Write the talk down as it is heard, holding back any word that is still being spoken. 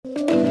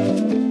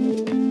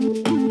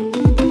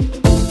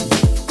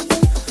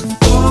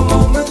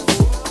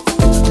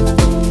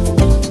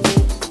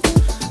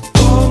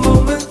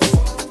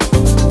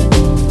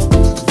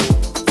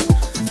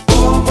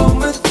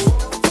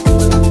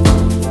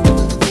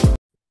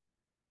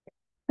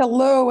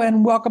Hello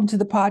and welcome to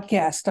the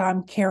podcast.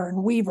 I'm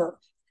Karen Weaver.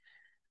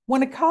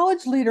 When a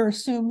college leader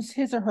assumes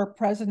his or her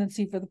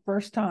presidency for the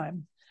first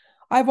time,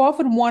 I've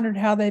often wondered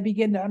how they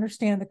begin to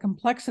understand the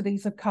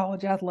complexities of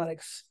college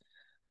athletics.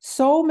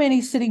 So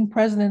many sitting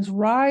presidents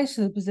rise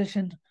to the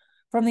position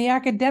from the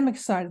academic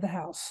side of the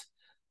house.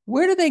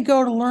 Where do they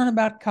go to learn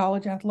about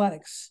college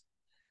athletics?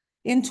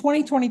 In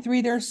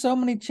 2023, there are so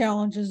many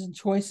challenges and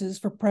choices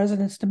for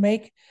presidents to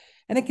make,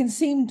 and it can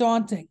seem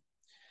daunting.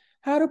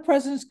 How do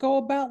presidents go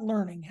about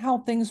learning how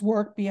things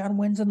work beyond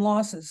wins and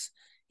losses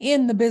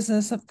in the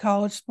business of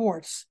college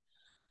sports?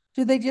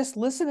 Do they just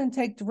listen and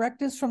take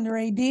directives from their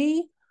AD,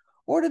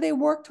 or do they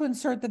work to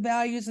insert the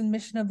values and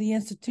mission of the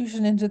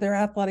institution into their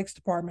athletics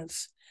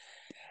departments?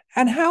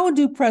 And how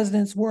do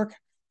presidents work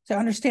to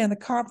understand the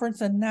conference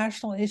and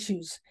national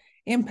issues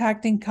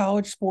impacting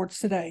college sports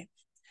today?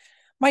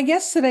 My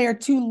guests today are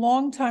two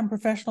longtime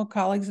professional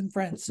colleagues and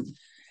friends.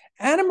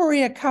 Ana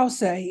Maria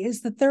Cauce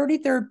is the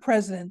 33rd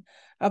president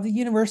of the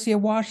University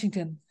of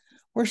Washington,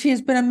 where she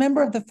has been a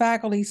member of the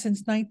faculty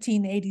since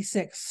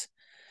 1986.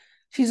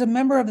 She's a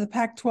member of the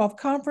Pac-12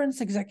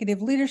 Conference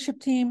Executive Leadership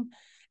Team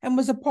and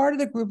was a part of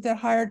the group that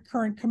hired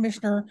current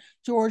Commissioner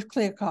George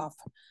Kliavkoff.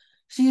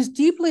 She is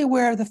deeply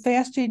aware of the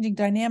fast-changing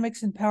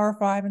dynamics in Power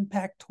 5 and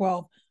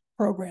Pac-12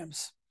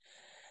 programs.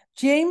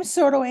 James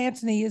Soto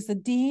Antony is the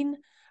Dean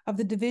of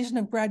the Division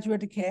of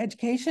Graduate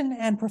Education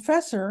and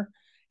Professor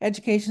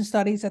Education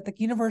Studies at the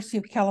University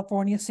of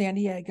California, San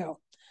Diego.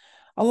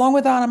 Along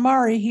with Ana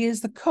Maria, he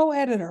is the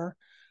co-editor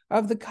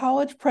of the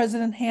College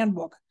President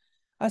Handbook,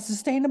 a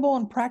sustainable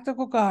and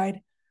practical guide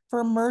for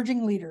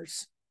emerging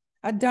leaders,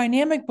 a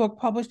dynamic book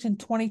published in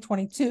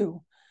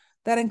 2022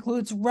 that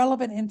includes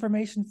relevant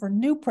information for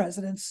new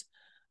presidents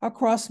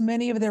across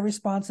many of their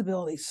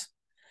responsibilities.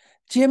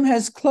 Jim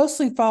has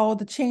closely followed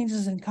the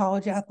changes in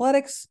college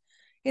athletics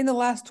in the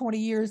last 20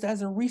 years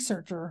as a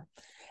researcher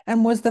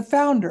and was the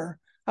founder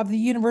of the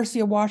University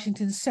of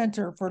Washington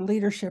Center for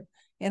Leadership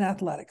in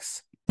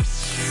Athletics.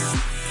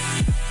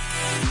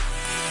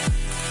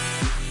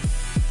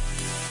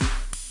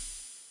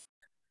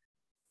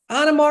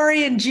 Ana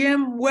Maria and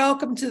Jim,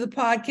 welcome to the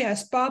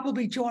podcast. Bob will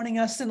be joining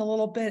us in a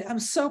little bit. I'm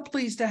so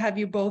pleased to have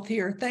you both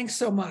here. Thanks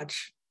so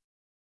much.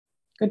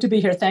 Good to be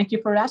here. Thank you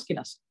for asking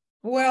us.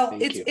 Well,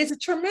 it's a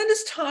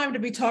tremendous time to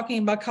be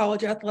talking about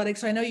college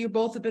athletics. I know you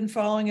both have been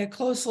following it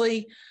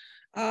closely.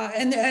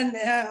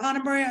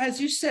 Ana Maria,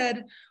 as you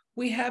said,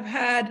 we have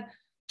had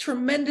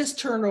tremendous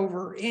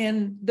turnover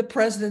in the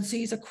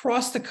presidencies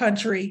across the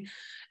country,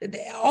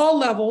 all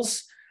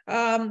levels.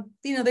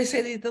 They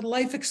say the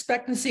life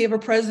expectancy of a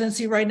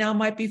presidency right now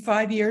might be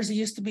 5 years. It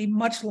used to be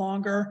much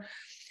longer.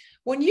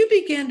 When you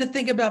began to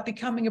think about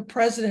becoming a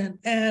president,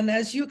 and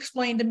as you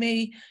explained to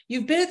me,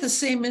 you've been at the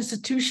same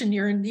institution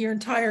your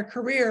entire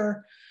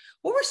career,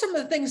 what were some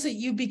of the things that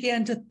you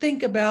began to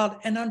think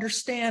about and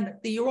understand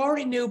that you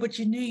already knew, but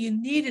you knew you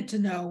needed to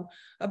know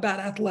about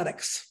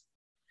athletics?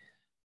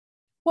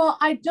 Well,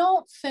 I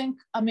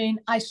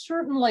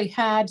certainly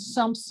had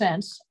some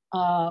sense,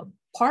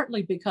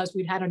 partly because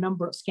we'd had a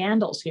number of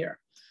scandals here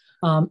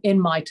in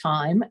my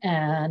time.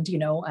 And,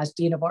 as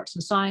Dean of Arts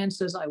and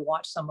Sciences, I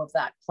watched some of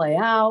that play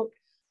out,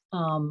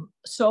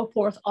 so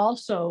forth.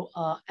 Also,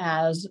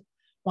 as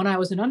when I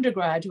was an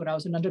undergraduate,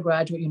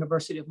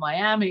 University of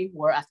Miami,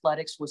 where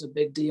athletics was a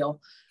big deal.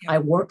 Yeah. I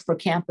worked for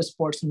campus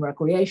sports and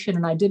recreation,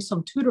 and I did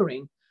some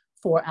tutoring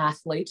for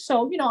athletes.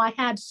 So, I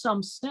had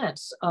some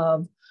sense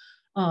of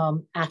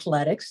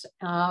athletics,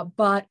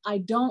 but I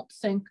don't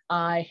think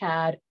I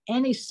had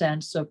any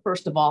sense of,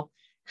 first of all,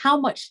 how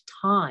much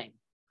time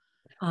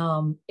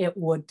it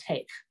would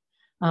take.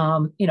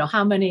 How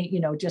many,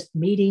 just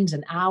meetings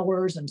and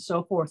hours and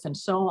so forth and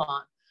so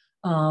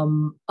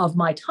on of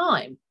my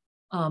time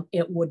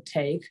it would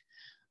take.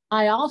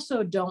 I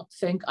also don't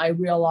think I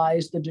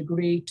realized the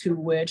degree to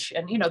which,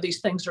 and these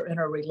things are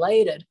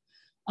interrelated.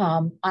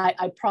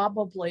 I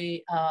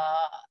probably,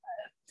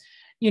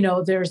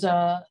 there's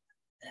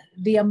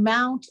the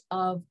amount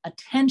of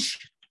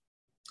attention.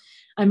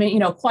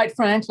 Quite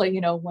frankly,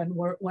 when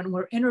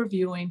we're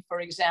interviewing, for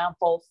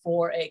example,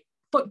 for a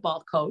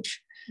football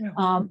coach,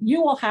 yeah.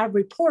 You will have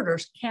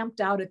reporters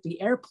camped out at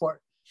the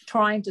airport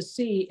trying to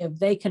see if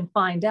they can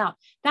find out.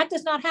 That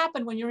does not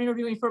happen when you're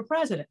interviewing for a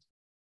president.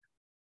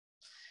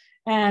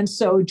 And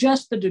so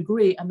just the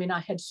degree, I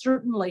had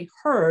certainly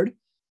heard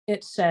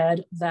it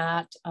said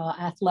that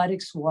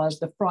athletics was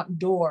the front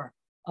door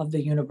of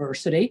the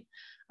university.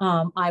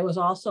 I was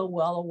also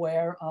well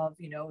aware of,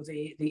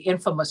 the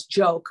infamous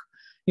joke,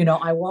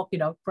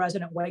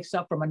 president wakes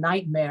up from a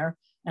nightmare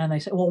and they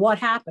say, well, what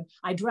happened?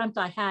 I dreamt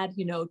I had,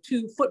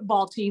 2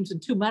 football teams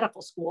and 2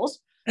 medical schools,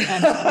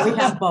 and we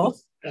have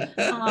both. So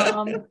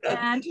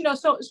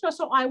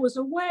I was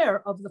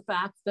aware of the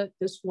fact that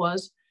this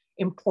was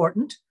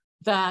important,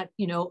 that,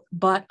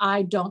 but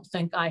I don't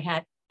think I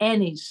had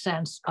any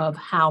sense of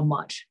how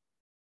much.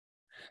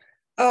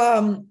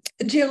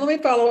 Jim, let me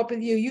follow up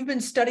with you. You've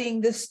been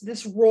studying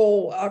this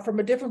role from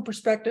a different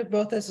perspective,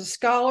 both as a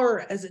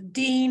scholar, as a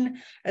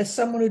dean, as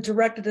someone who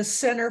directed a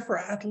center for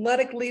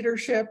athletic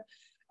leadership.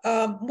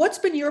 What's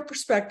been your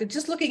perspective,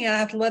 just looking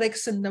at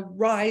athletics and the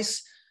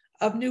rise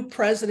of new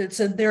presidents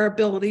and their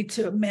ability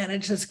to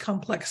manage this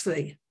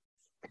complexity?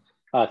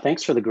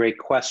 Thanks for the great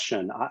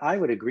question. I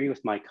would agree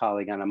with my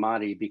colleague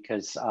Anamati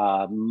because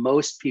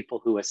most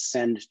people who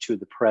ascend to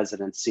the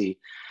presidency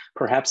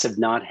perhaps have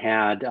not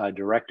had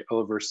direct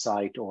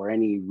oversight or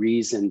any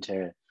reason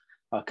to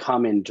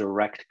come in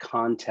direct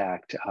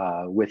contact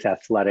with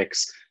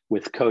athletics,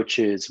 with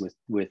coaches,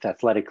 with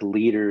athletic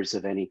leaders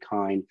of any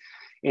kind.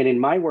 And in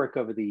my work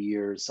over the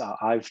years,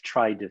 I've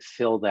tried to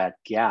fill that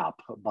gap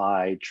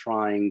by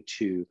trying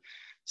to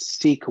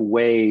seek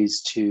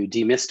ways to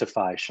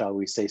demystify, shall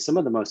we say, some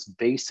of the most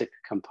basic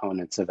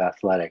components of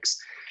athletics.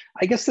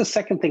 I guess the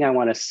second thing I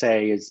want to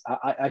say is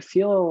I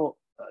feel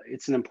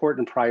it's an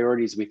important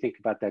priority as we think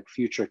about that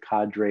future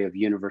cadre of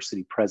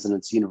university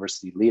presidents,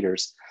 university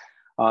leaders,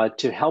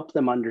 to help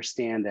them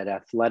understand that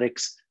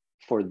athletics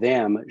for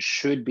them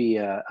should be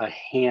a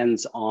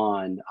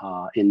hands-on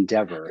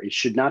endeavor. It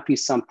should not be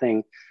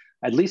something,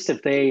 at least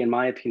if they, in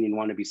my opinion,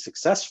 want to be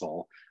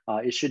successful,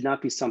 it should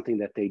not be something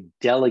that they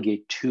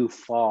delegate too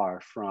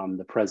far from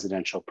the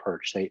presidential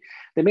perch. They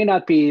may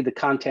not be the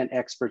content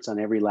experts on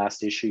every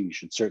last issue. You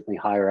should certainly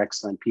hire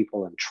excellent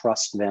people and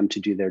trust them to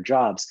do their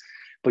jobs,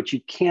 but you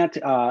can't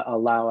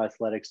allow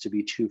athletics to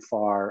be too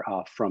far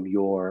from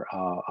your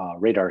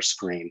radar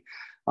screen.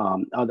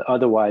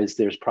 Otherwise,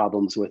 there's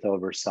problems with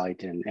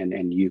oversight,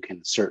 and you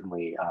can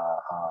certainly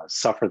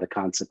suffer the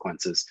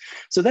consequences.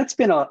 So that's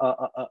been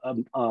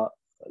a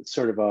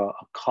sort of a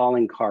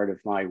calling card of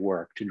my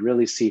work, to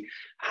really see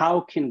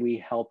how can we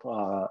help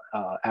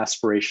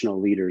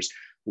aspirational leaders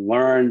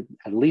learn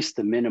at least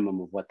the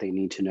minimum of what they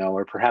need to know,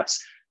 or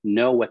perhaps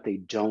know what they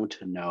don't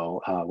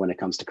know when it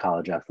comes to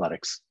college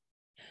athletics.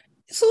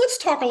 So let's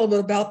talk a little bit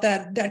about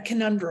that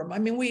conundrum. I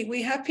mean,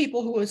 we have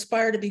people who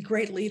aspire to be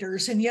great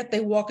leaders, and yet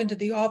they walk into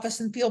the office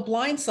and feel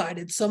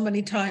blindsided so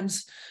many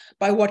times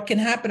by what can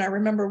happen. I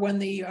remember when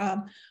the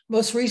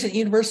most recent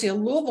University of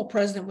Louisville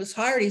president was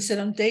hired, he said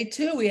on day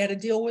 2, he had to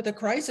deal with a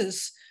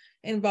crisis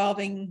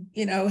involving,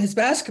 his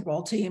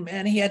basketball team,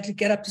 and he had to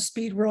get up to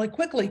speed really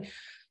quickly.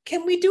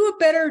 Can we do a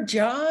better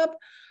job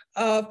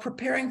of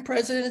preparing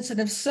presidents? And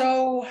if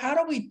so, how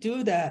do we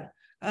do that,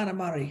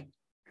 Anamati?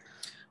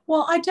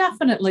 Well, I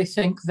definitely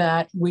think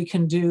that we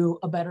can do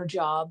a better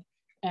job,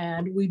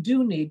 and we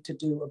do need to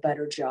do a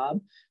better job.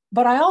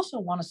 But I also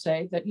want to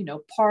say that,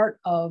 part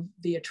of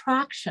the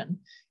attraction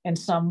in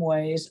some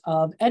ways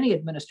of any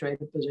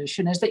administrative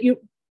position is that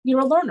you're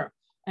a learner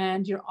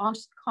and you're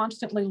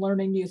constantly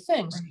learning new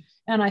things. Right.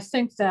 And I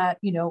think that,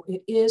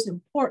 it is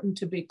important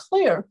to be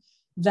clear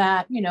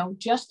that,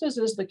 just as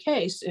is the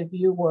case if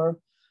you were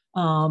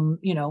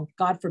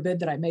God forbid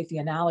that I make the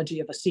analogy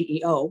of a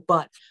CEO,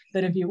 but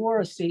that if you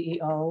were a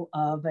CEO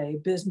of a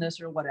business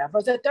or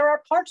whatever, that there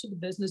are parts of the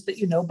business that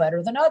you know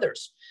better than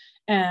others.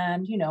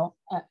 And,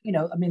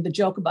 the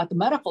joke about the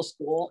medical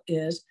school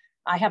is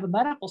I have a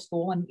medical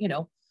school and,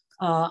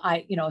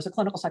 as a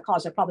clinical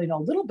psychologist, I probably know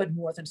a little bit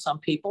more than some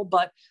people,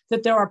 but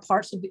that there are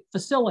parts of the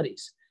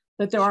facilities,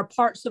 that there are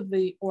parts of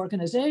the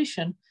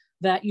organization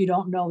that you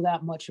don't know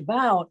that much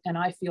about. And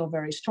I feel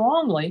very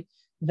strongly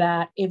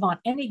that if on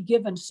any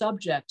given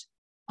subject,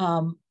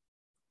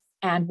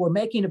 and we're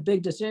making a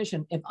big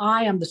decision, if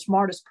I am the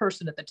smartest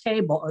person at the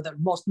table or the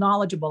most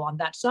knowledgeable on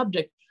that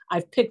subject,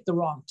 I've picked the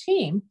wrong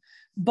team.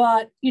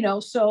 But,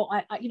 so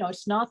I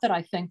it's not that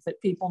I think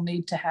that people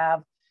need to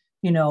have,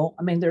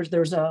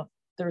 there's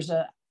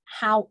a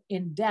how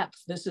in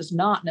depth. This is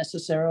not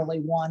necessarily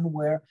one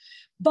where,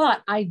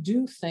 but I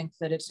do think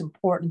that it's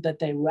important that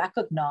they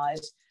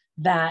recognize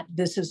that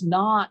this is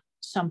not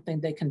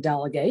something they can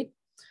delegate.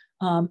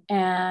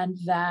 And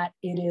that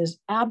it is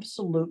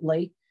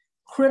absolutely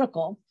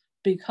critical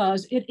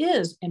because it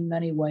is in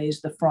many ways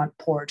the front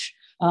porch.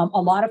 A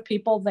lot of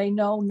people, they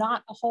know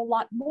not a whole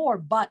lot more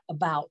but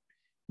about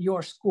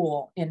your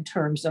school in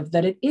terms of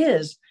that it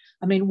is,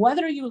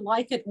 whether you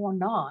like it or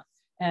not.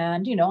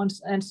 And,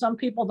 and some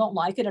people don't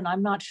like it. And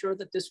I'm not sure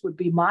that this would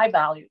be my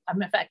value.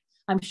 In fact,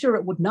 I'm sure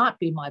it would not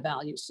be my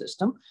value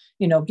system.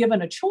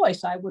 Given a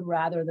choice, I would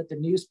rather that the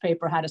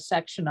newspaper had a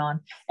section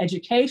on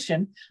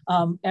education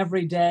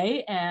every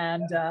day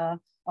and a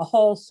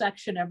whole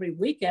section every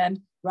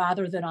weekend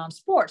rather than on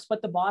sports.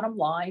 But the bottom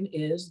line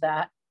is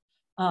that,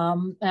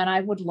 and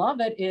I would love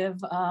it if,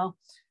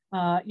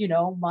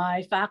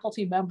 my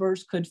faculty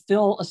members could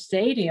fill a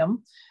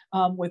stadium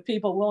with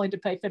people willing to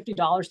pay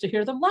 $50 to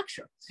hear them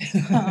lecture.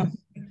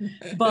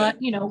 But,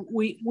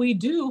 we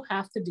do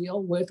have to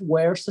deal with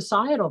where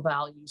societal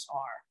values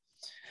are.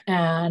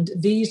 And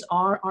these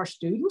are our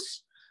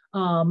students.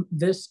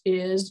 This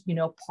is,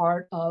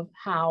 part of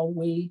how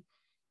we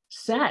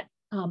set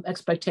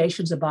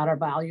expectations about our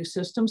value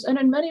systems. And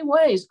in many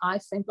ways, I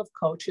think of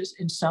coaches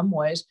in some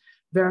ways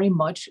very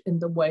much in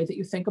the way that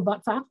you think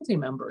about faculty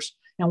members.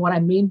 And what I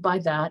mean by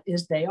that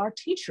is they are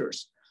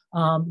teachers.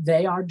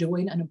 They are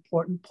doing an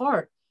important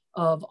part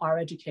of our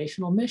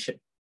educational mission.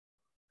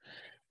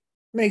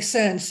 Makes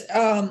sense.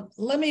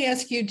 Let me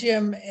ask you,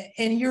 Jim,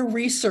 in your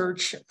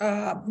research,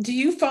 do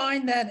you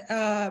find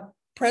that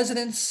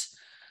presidents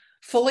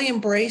fully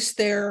embrace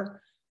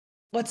their,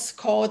 let's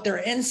call it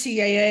their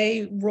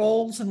NCAA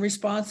roles and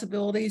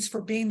responsibilities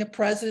for being the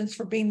presidents,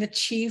 for being the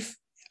chief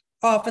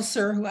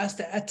officer who has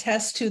to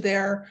attest to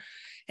their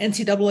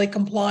NCAA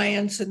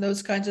compliance and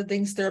those kinds of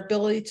things, their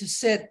ability to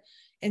sit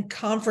in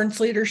conference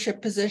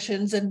leadership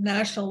positions and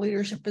national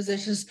leadership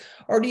positions?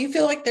 Or do you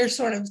feel like they're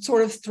sort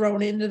of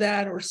thrown into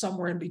that or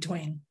somewhere in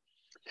between?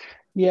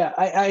 Yeah,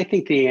 I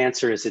think the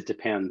answer is it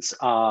depends.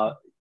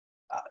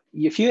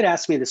 If you had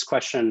asked me this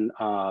question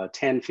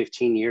 10,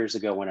 15 years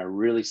ago when I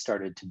really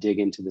started to dig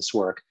into this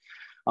work,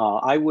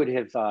 I would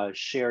have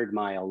shared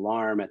my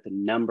alarm at the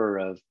number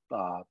of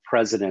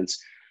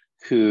presidents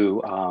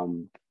who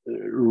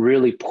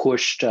really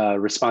pushed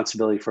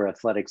responsibility for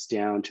athletics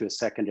down to a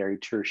secondary,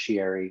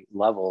 tertiary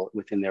level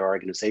within their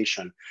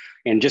organization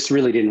and just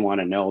really didn't want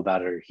to know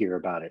about it or hear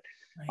about it.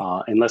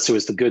 Right. Unless it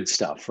was the good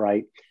stuff,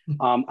 right?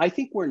 I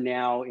think we're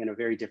now in a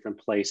very different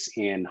place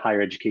in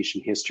higher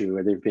education history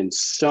where there have been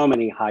so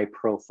many high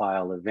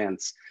profile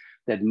events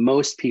that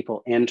most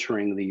people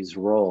entering these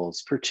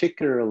roles,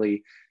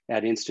 particularly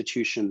at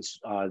institutions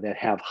that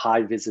have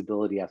high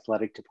visibility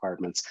athletic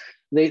departments,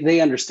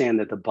 they understand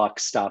that the buck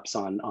stops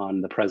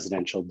on the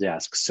presidential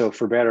desk. So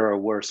for better or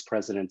worse,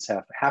 presidents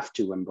have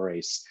to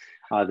embrace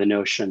the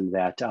notion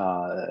that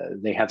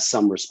they have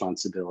some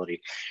responsibility.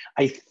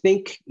 I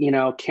think,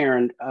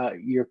 Karen,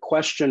 your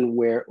question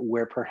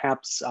where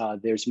perhaps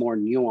there's more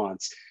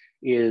nuance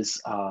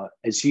is,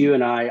 as you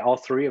and I, all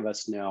three of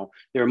us know,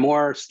 there are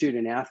more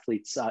student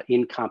athletes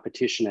in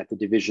competition at the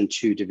Division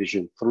II,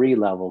 Division III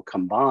level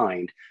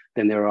combined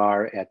than there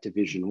are at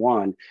Division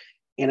I.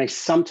 And I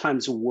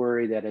sometimes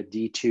worry that at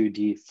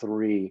D2,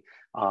 D3,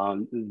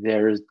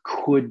 there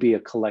could be a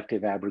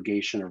collective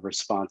abrogation of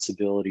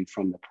responsibility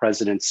from the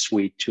president's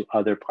suite to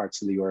other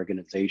parts of the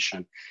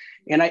organization.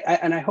 And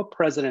I hope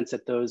presidents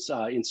at those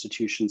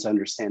institutions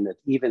understand that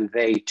even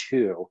they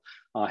too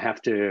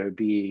have to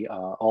be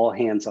all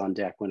hands on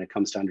deck when it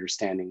comes to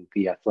understanding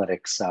the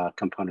athletics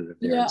component of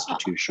their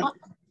institution.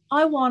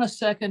 I want to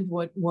second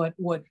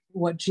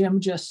what Jim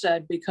just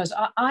said, because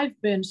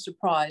I've been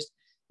surprised.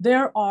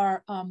 There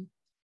are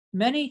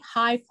many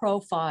high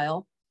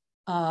profile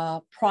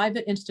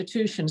private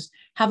institutions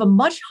have a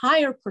much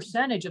higher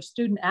percentage of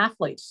student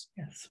athletes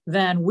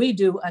than we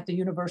do at the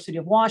University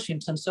of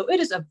Washington. So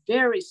it is a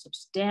very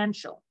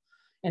substantial,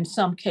 in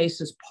some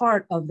cases,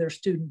 part of their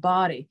student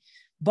body.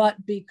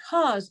 But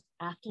because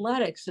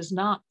athletics is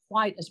not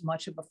quite as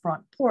much of a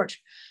front porch,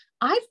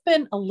 I've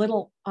been a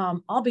little,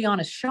 I'll be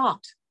honest,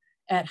 shocked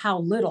at how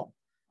little.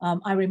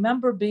 I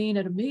remember being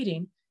at a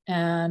meeting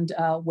and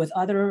with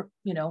other,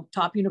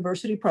 top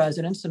university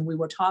presidents, and we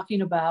were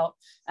talking about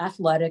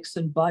athletics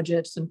and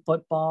budgets and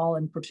football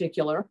in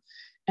particular.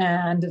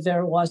 And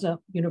there was a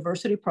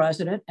university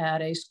president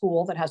at a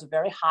school that has a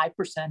very high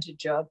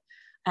percentage of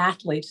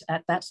athletes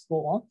at that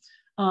school,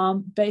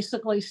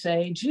 basically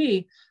say,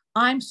 gee,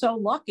 I'm so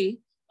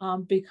lucky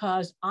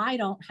because I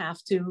don't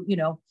have to,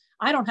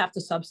 I don't have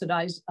to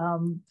subsidize, I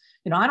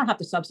don't have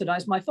to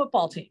subsidize my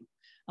football team.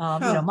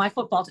 My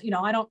football,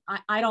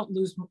 I don't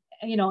lose,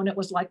 and it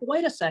was like,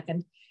 wait a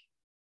second,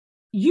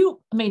 we're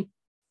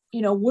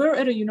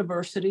at a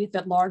university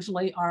that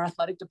largely our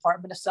athletic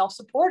department is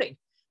self-supporting.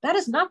 That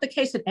is not the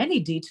case at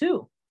any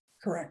D2.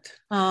 Correct.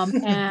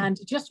 And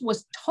just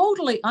was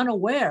totally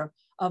unaware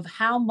of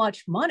how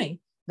much money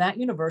that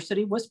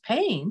university was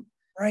paying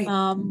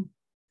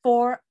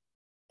for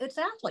its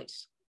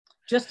athletes.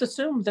 Just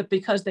assumed that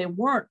because they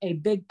weren't a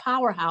big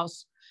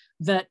powerhouse,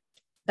 that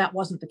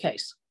wasn't the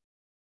case.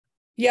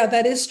 Yeah,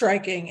 that is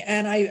striking.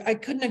 And I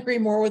couldn't agree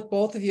more with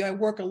both of you. I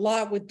work a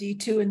lot with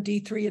D2 and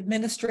D3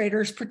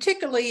 administrators,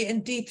 particularly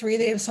in D3,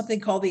 they have something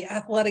called the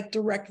Athletic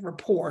Direct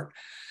Report,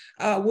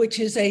 which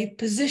is a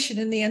position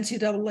in the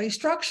NCAA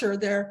structure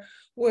there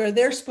where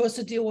they're supposed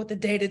to deal with the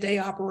day-to-day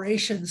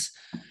operations.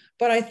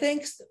 But I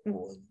think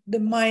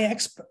my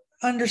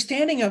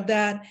understanding of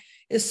that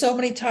is so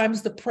many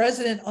times the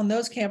president on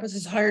those campuses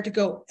is hired to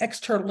go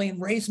externally and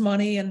raise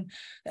money and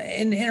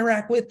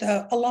interact with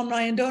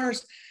alumni and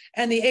donors.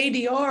 And the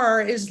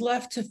ADR is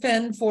left to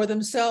fend for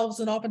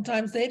themselves. And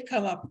oftentimes they'd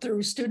come up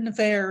through student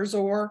affairs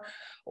or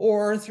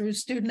through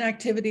student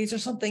activities or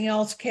something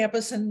else,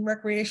 campus and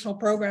recreational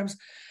programs.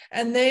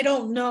 And they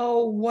don't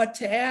know what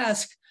to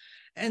ask.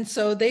 And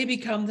so they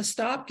become the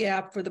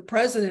stopgap for the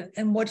president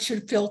and what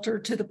should filter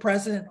to the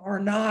president or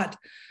not.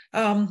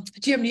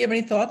 Jim, do you have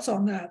any thoughts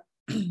on that?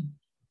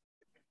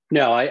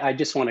 No, I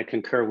just want to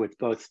concur with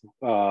both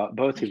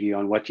of you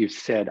on what you've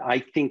said. I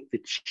think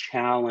the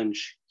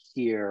challenge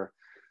here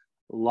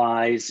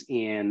lies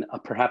in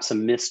perhaps a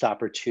missed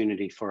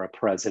opportunity for a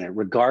president,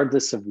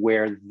 regardless of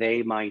where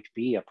they might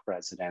be a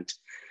president.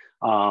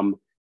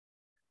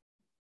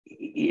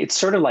 It's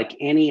sort of like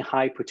any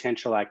high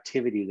potential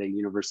activity that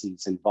university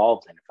is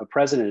involved in. If a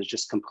president is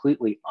just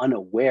completely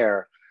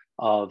unaware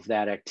of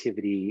that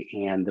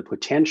activity and the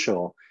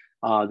potential,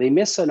 they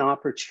miss an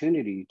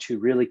opportunity to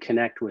really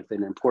connect with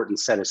an important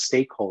set of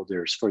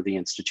stakeholders for the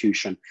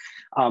institution.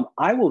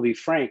 I will be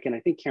frank, and I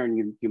think,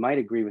 Karen, you might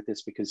agree with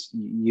this because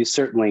you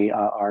certainly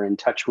are in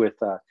touch with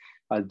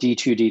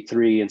D2,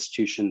 D3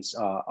 institutions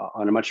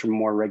on a much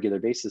more regular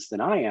basis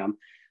than I am,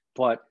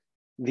 but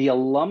the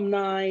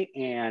alumni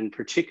and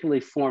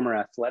particularly former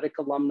athletic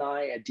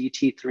alumni at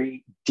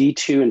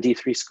D2 and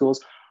D3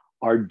 schools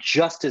are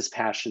just as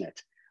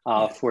passionate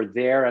for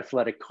their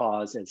athletic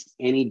cause as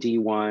any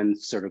D1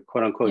 sort of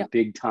quote unquote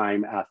big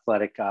time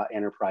athletic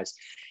enterprise.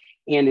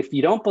 And if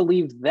you don't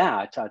believe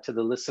that, to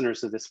the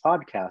listeners of this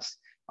podcast,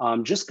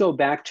 just go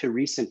back to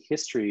recent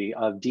history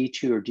of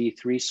D2 or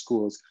D3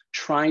 schools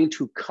trying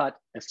to cut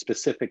a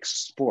specific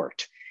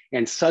sport.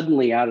 And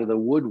suddenly out of the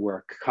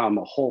woodwork come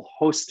a whole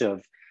host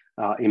of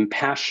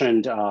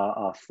impassioned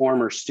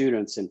former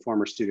students and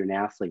former student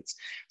athletes.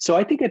 So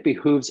I think it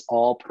behooves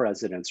all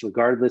presidents,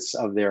 regardless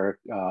of their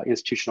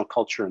institutional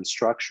culture and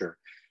structure,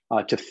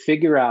 to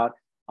figure out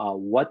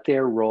what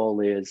their role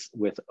is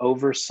with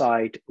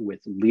oversight, with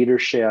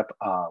leadership,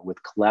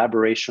 with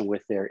collaboration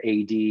with their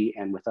AD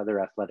and with other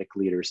athletic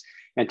leaders,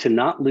 and to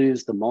not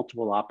lose the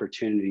multiple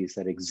opportunities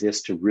that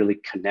exist to really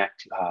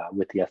connect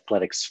with the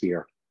athletic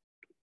sphere.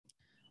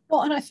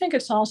 Well, and I think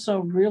it's also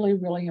really,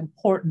 really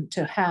important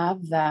to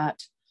have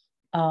that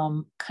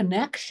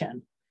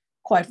connection,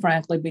 quite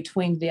frankly,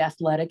 between the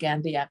athletic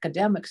and the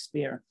academic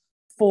sphere.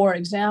 For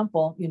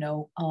example,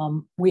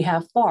 we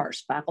have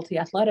FARs, faculty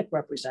athletic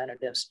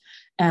representatives,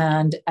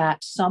 and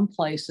at some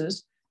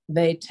places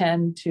they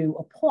tend to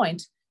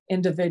appoint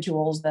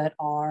individuals that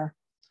are,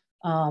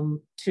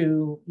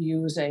 to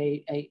use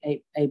a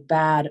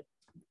bad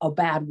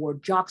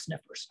word, jock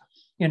sniffers.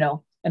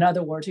 In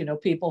other words,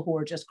 people who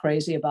are just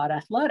crazy about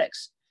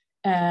athletics,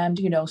 and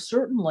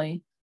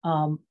certainly,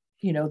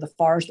 the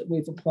FARs that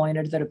we've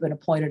appointed, that have been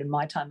appointed in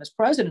my time as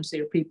presidency,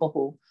 are people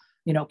who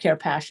care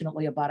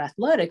passionately about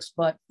athletics.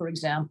 But for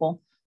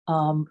example,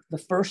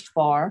 the first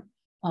FAR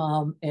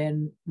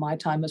in my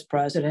time as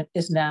president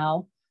is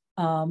now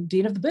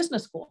dean of the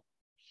business school.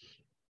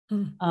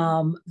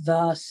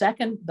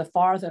 The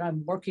FAR that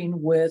I'm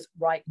working with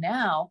right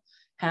now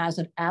has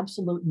an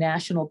absolute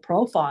national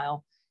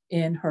profile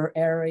in her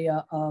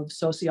area of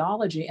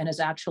sociology and is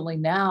actually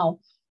now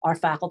our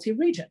faculty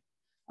regent.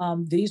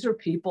 These are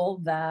people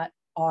that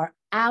are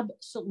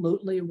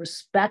absolutely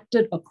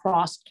respected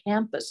across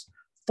campus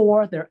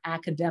for their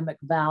academic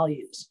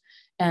values.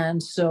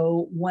 And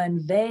so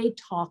when they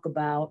talk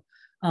about,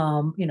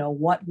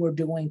 what we're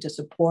doing to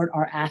support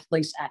our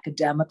athletes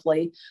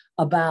academically,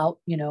 about,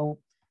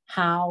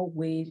 how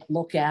we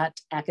look at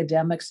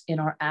academics in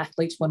our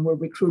athletes when we're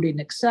recruiting,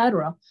 et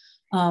cetera,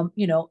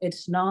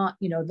 it's not,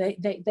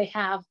 they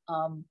have,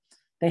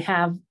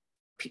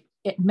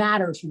 it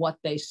matters what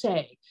they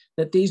say,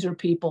 that these are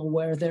people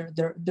where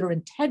their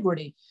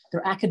integrity,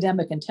 their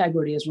academic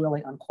integrity is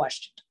really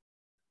unquestioned.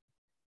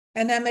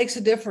 And that makes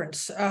a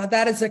difference.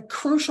 That is a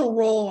crucial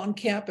role on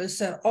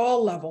campus at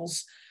all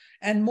levels.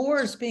 And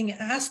more is being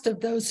asked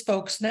of those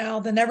folks now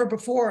than ever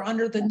before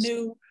under the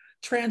new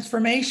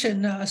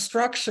transformation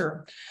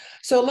structure.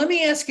 So let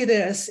me ask you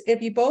this.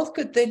 If you both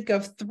could think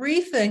of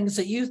 3 things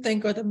that you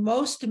think are the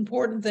most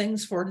important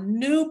things for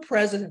new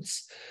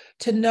presidents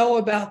to know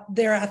about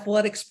their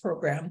athletics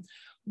program,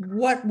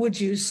 what would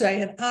you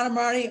say? And Anna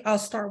Marty, I'll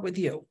start with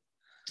you.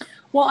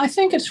 Well, I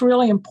think it's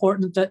really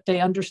important that they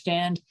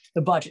understand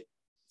the budget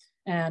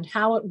and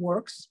how it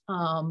works,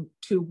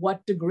 to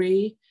what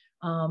degree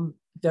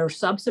they're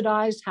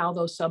subsidized, how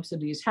those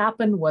subsidies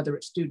happen, whether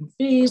it's student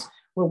fees.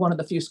 We're one of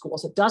the few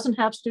schools that doesn't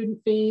have student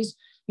fees,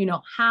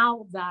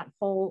 how that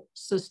whole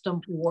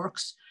system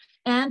works,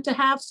 and to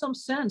have some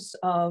sense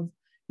of,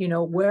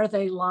 where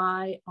they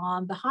lie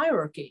on the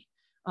hierarchy,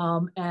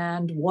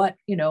 and what,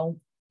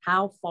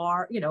 how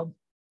far,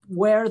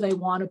 where they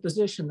want to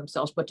position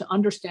themselves, but to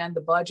understand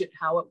the budget,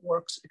 how it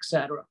works, et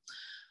cetera.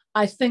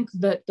 I think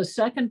that the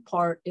second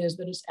part is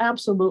that it's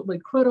absolutely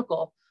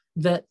critical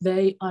that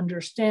they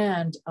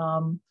understand,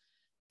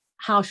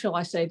 how shall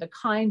I say, the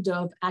kind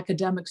of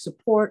academic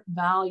support,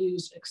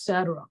 values, et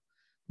cetera,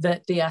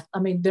 that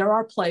there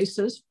are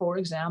places, for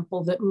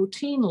example, that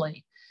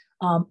routinely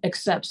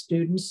accept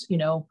students,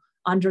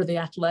 under the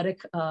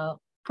athletic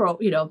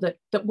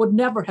that would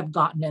never have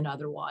gotten in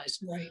otherwise.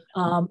 Right.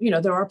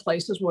 There are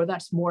places where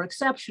that's more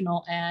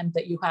exceptional, and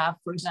that you have,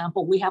 for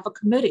example, we have a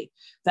committee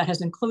that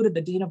has included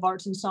the Dean of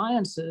Arts and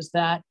Sciences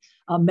that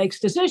makes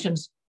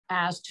decisions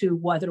as to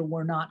whether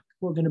we're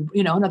going to,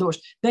 in other words,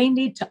 they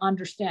need to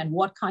understand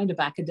what kind of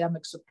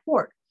academic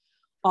support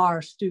are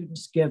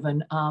students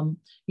given,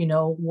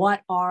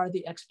 what are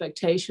the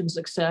expectations,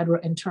 et cetera,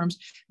 in terms,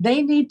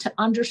 they need to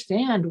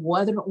understand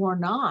whether or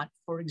not,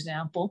 for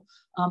example,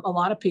 a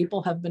lot of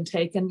people have been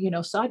taken,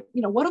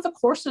 what are the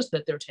courses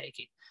that they're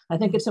taking? I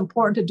think it's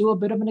important to do a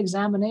bit of an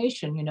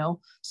examination.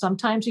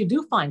 Sometimes you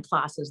do find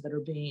classes that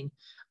are being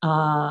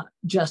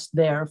just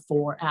there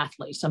for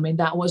athletes.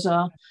 That was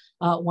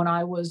when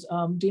I was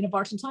Dean of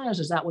Arts and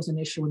Sciences, that was an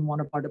issue in one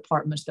of our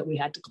departments that we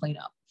had to clean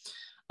up.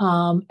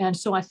 And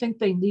so I think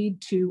they need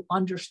to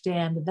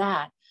understand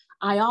that.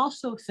 I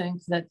also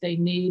think that they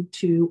need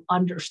to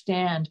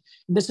understand,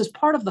 this is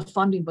part of the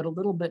funding, but a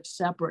little bit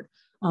separate,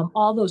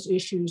 all those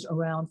issues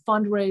around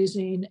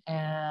fundraising.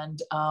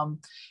 And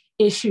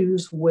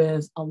issues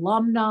with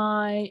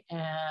alumni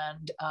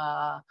and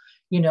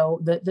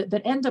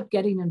that end up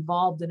getting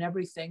involved in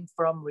everything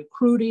from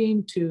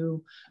recruiting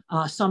to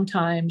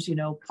sometimes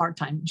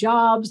part-time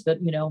jobs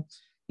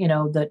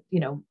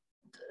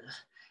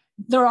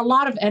there are a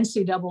lot of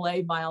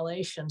NCAA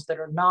violations that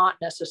are not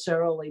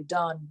necessarily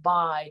done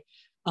by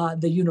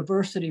the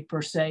university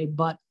per se,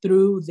 but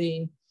through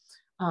the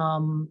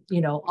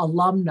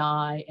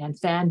alumni and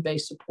fan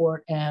base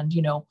support and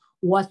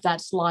what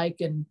that's like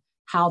and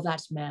how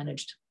that's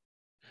managed.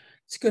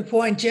 It's a good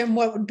point. Jim,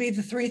 what would be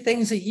the 3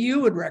 things that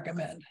you would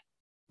recommend?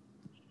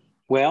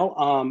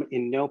 Well,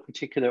 in no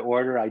particular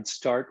order, I'd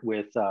start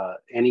with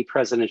any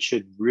president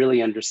should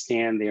really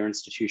understand their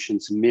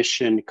institution's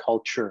mission,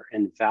 culture,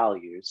 and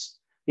values,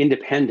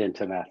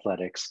 independent of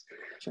athletics.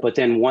 Sure. But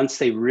then once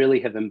they really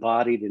have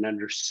embodied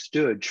and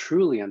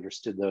truly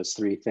understood those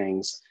 3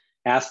 things,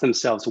 ask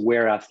themselves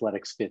where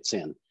athletics fits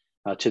in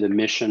to the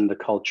mission, the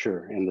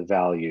culture, and the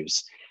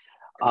values.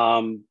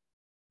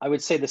 I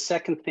would say the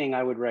second thing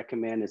I would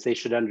recommend is they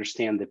should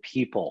understand the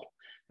people.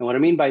 And what I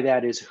mean by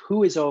that is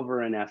who is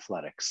over in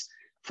athletics,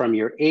 from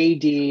your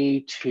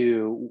AD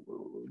to,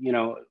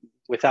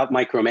 without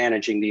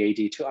micromanaging the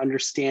AD, to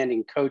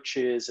understanding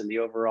coaches and the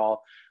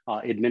overall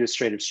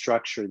administrative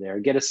structure there.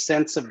 Get a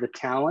sense of the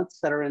talents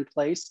that are in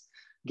place,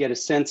 get a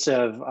sense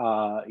of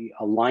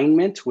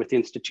alignment with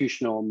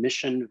institutional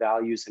mission,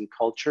 values, and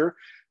culture,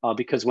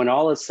 because when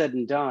all is said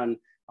and done,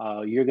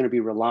 you're going to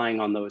be relying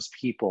on those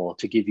people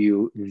to give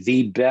you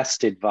the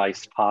best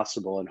advice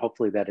possible. And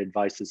hopefully that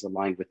advice is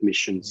aligned with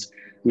mission,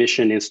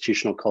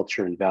 institutional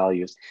culture, and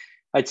values.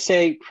 I'd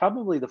say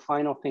probably the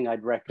final thing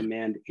I'd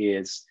recommend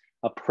is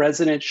a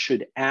president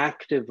should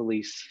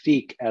actively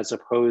seek, as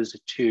opposed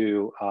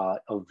to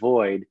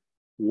avoid,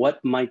 what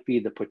might be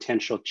the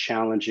potential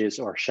challenges,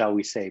 or shall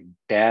we say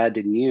bad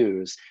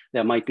news,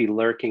 that might be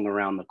lurking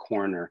around the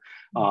corner.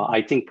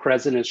 I think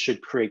presidents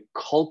should create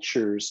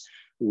cultures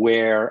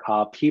where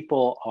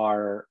people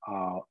are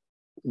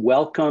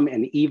welcome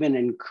and even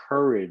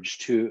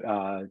encouraged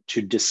to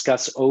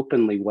discuss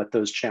openly what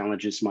those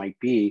challenges might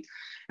be,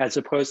 as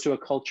opposed to a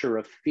culture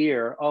of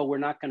fear. Oh, we're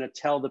not going to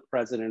tell the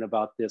president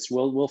about this.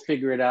 We'll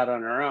figure it out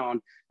on our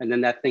own, and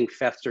then that thing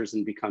festers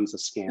and becomes a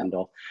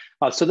scandal.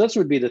 So those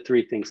would be the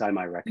 3 things I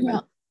might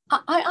recommend. Yeah.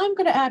 I'm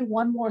going to add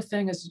one more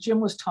thing as Jim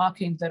was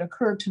talking that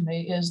occurred to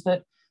me, is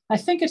that I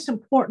think it's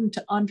important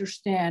to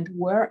understand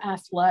where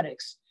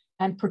athletics,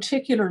 and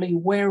particularly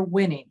where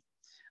winning,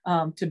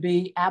 to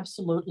be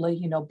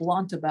absolutely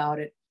blunt about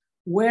it,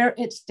 where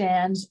it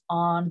stands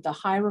on the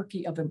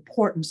hierarchy of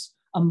importance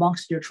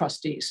amongst your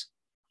trustees.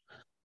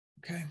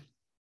 Okay.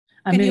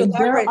 Can you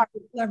elaborate?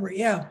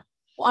 Yeah.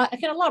 Well, I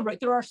can elaborate.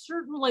 There are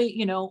certainly,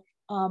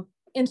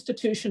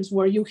 institutions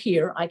where you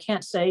hear, I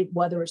can't say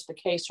whether it's the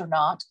case or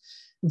not,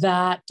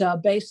 that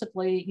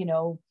basically,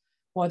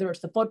 whether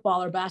it's the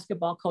football or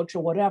basketball coach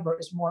or whatever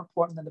is more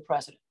important than the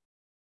president.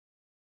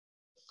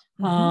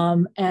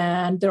 Mm-hmm.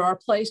 And there are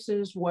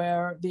places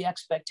where the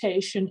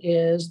expectation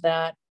is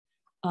that,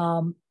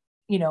 the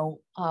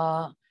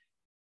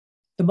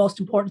most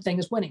important thing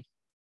is winning,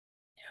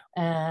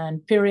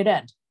 and period,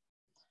 end.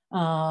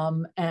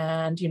 And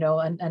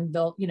they'll,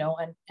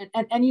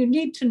 and you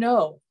need to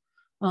know,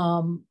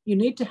 you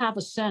need to have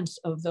a sense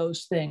of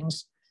those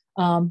things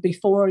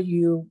before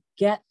you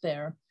get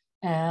there.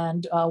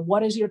 And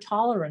what is your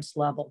tolerance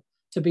level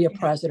to be a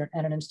president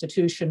at an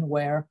institution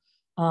where,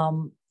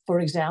 for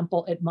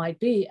example, it might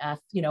be,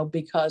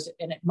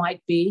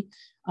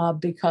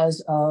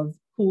 because of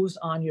who's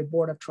on your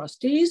board of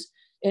trustees.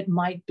 It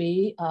might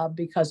be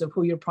because of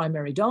who your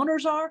primary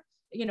donors are,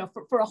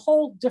 for a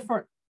whole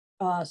different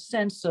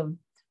sense of,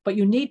 but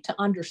you need to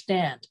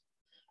understand,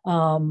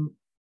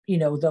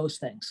 those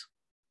things.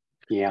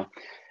 Yeah.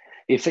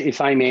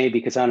 If I may,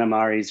 because Anna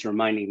Mari is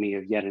reminding me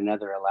of yet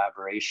another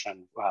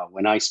elaboration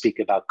when I speak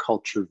about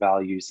culture,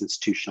 values,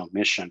 institutional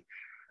mission,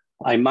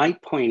 I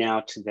might point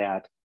out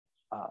that,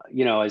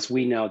 as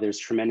we know, there's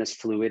tremendous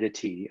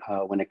fluidity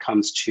when it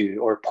comes to,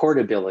 or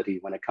portability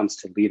when it comes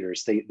to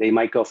leaders. They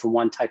might go from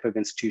one type of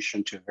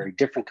institution to a very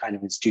different kind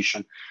of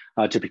institution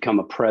to become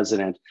a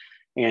president.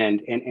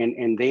 And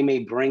they may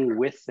bring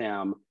with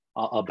them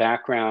a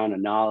background, a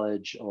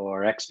knowledge,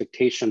 or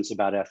expectations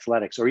about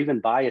athletics, or even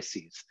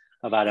biases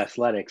about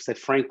athletics that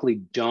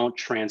frankly don't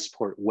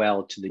transport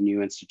well to the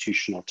new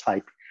institutional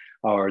type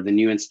or the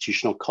new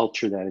institutional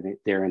culture that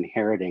they're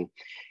inheriting.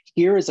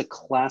 Here is a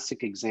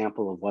classic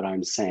example of what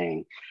I'm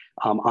saying.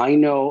 I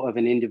know of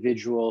an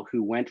individual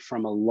who went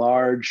from a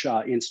large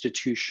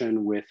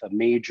institution with a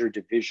major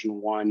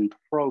Division I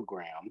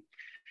program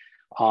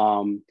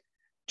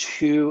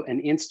to an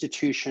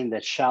institution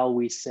that, shall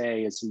we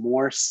say, is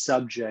more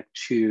subject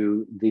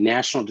to the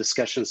national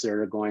discussions that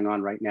are going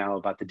on right now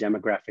about the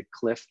demographic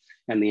cliff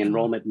and the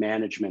enrollment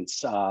management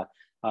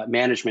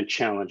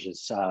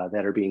challenges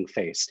that are being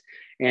faced.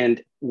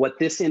 And what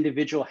this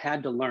individual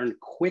had to learn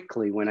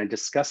quickly when I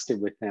discussed it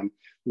with them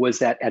was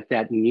that at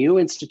that new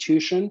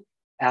institution,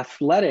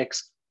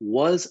 athletics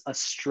was a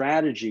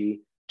strategy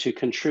to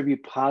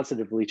contribute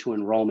positively to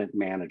enrollment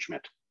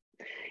management.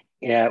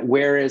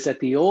 Whereas at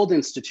the old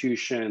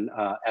institution,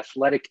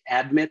 athletic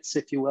admits,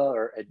 if you will,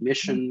 or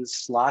admissions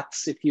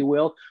slots, if you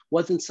will,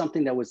 wasn't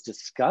something that was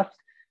discussed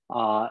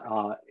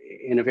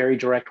in a very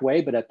direct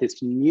way. But at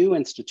this new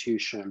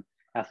institution,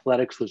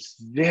 athletics was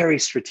very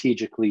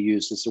strategically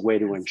used as a way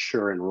to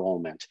ensure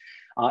enrollment.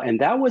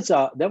 And that was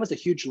a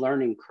huge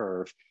learning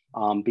curve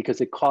because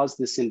it caused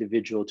this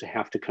individual to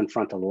have to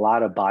confront a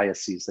lot of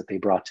biases that they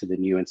brought to the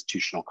new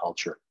institutional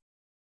culture.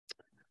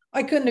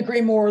 I couldn't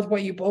agree more with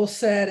what you both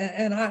said.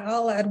 And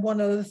I'll add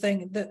one other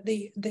thing, that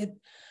the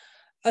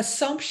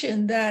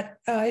assumption that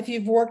if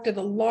you've worked at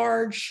a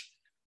large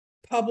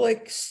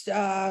public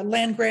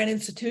land grant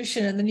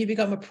institution and then you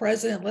become a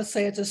president, let's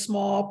say it's a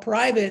small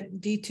private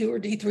D2 or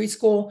D3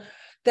 school,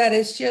 that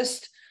it's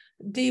just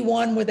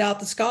D1 without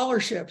the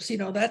scholarships,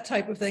 that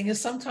type of thing is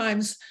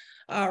sometimes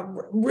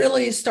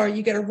really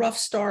you get a rough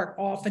start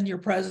off in your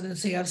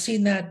presidency. I've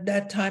seen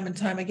that time and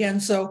time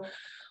again. So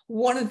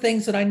one of the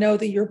things that I know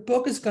that your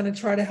book is going to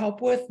try to help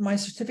with, my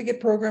certificate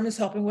program is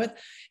helping with,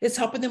 is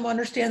helping them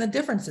understand the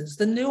differences,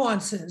 the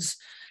nuances,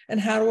 and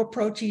how to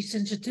approach each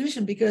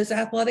institution, because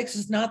athletics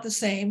is not the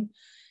same,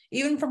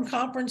 even from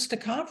conference to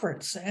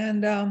conference.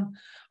 And I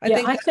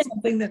think that's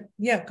something that,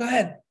 go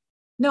ahead.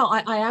 No,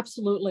 I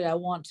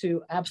want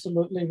to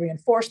absolutely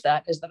reinforce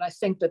that, is that I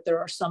think that there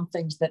are some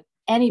things that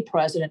any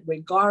president,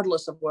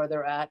 regardless of where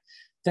they're at,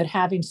 that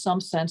having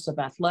some sense of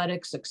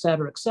athletics, et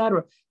cetera,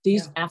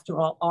 these, after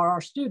all, are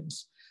our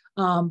students.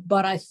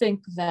 But I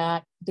think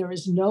that there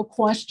is no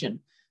question.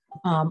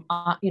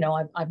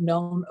 I've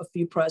known a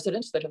few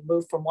presidents that have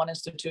moved from one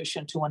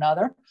institution to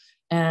another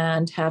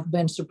and have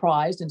been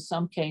surprised in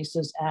some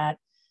cases at,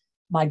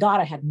 my God,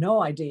 I had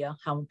no idea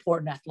how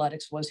important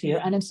athletics was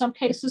here. And in some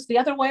cases, the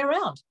other way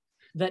around,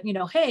 that,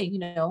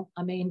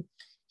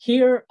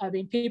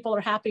 people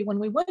are happy when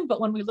we win, but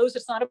when we lose,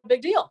 it's not a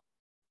big deal.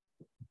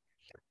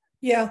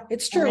 Yeah,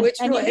 it's true.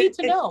 And you need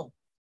to know.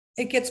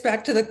 It gets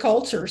back to the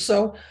culture.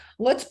 So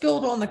let's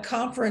build on the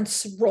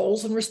conference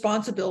roles and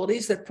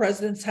responsibilities that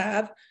presidents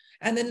have,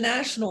 and the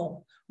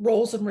national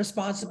roles and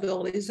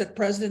responsibilities that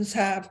presidents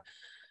have.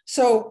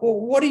 So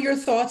what are your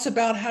thoughts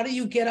about how do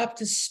you get up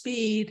to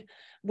speed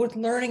with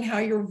learning how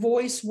your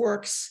voice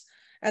works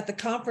at the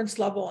conference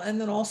level and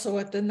then also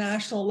at the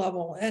national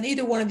level? And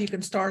either one of you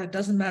can start. It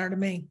doesn't matter to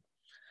me.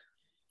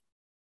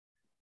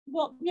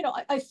 Well,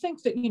 I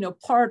think that,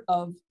 part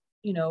of,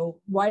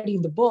 writing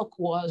the book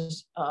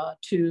was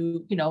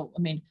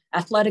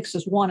athletics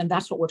is one, and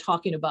that's what we're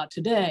talking about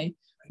today.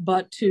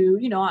 But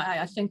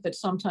I think that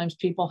sometimes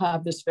people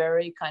have this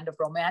very kind of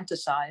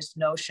romanticized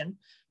notion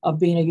of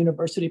being a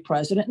university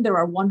president, and there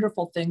are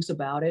wonderful things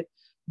about it.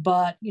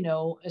 But,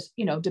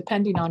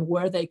 depending on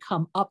where they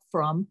come up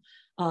from,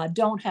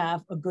 don't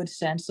have a good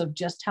sense of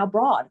just how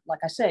broad. Like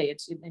I say,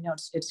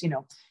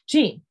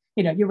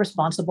 you're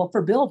responsible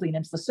for building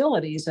and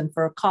facilities and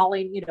for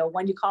calling,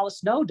 when you call a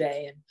snow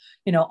day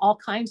and, all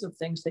kinds of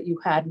things that you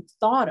hadn't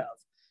thought of.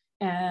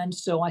 And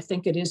so I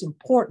think it is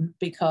important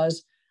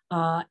because,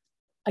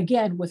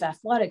 again, with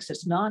athletics,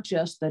 it's not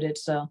just that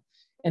it's,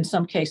 in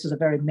some cases, a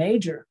very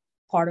major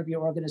part of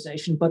your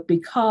organization, but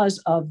because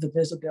of the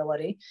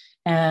visibility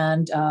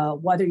and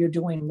whether you're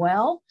doing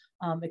well,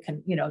 it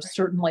can,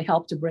 certainly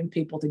help to bring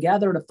people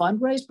together to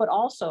fundraise, but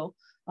also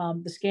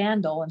the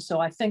scandal. And so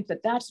I think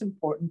that that's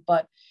important.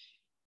 But,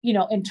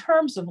 in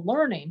terms of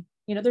learning,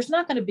 there's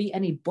not going to be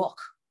any book.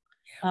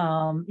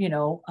 Some,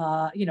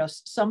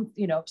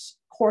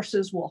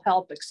 courses will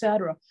help, et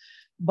cetera.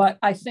 But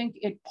I think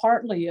it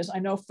partly is, I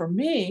know for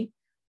me,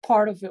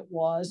 part of it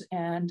was,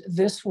 and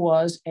this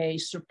was a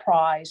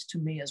surprise to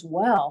me as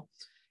well,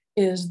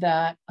 is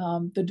that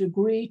the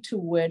degree to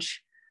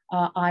which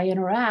I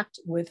interact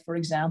with, for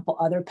example,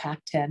 other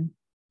Pac-10,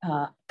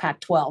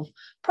 Pac-12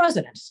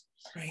 presidents.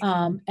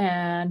 Right.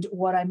 And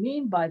what I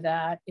mean by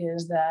that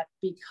is that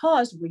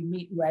because we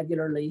meet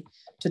regularly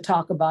to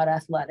talk about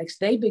athletics,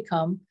 they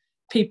become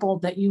people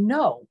that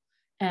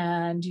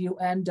and you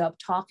end up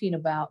talking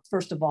about,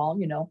 first of all,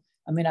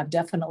 I've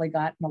definitely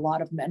gotten a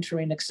lot of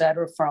mentoring, et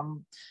cetera,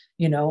 from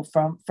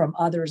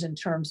others in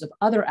terms of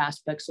other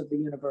aspects of the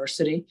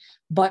university,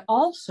 but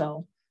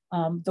also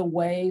the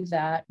way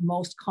that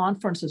most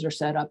conferences are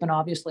set up. And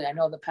obviously I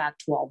know the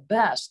Pac-12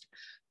 best,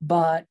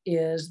 but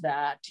is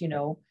that,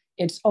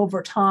 it's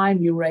over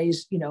time you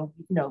raise,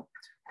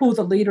 who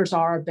the leaders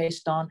are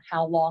based on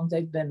how long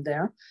they've been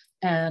there.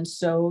 And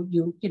so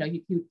you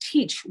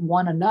teach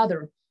one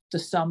another to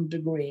some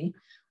degree.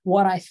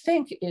 What I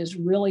think is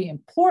really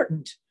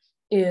important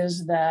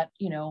is that,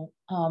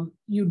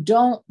 you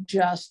don't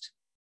just,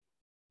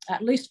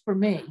 at least for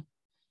me,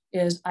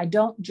 is I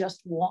don't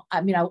just want,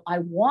 I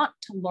want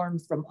to learn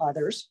from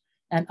others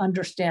and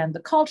understand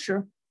the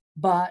culture,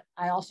 but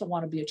I also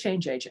want to be a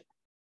change agent.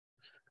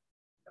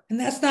 And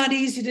that's not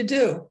easy to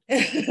do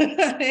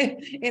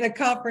in a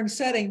conference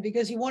setting,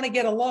 because you want to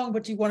get along,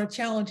 but you want to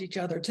challenge each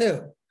other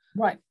too.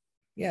 Right.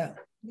 Yeah.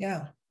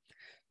 Yeah.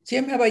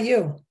 Jim, how about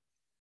you?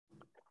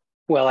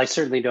 Well, I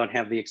certainly don't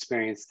have the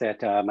experience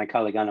that my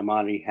colleague Anna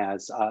Mari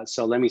has.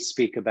 So let me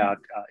speak about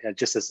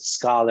just as a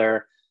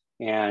scholar,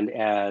 And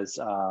as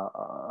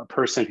a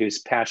person who's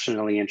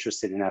passionately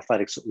interested in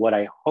athletics, what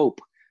I hope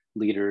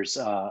leaders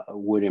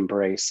would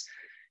embrace.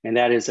 And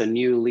that is, a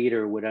new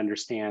leader would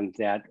understand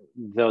that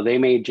though they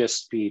may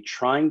just be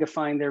trying to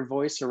find their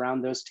voice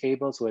around those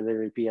tables,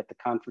 whether it be at the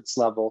conference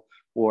level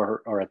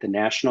or at the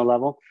national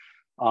level,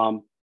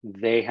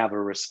 they have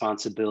a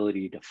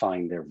responsibility to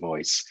find their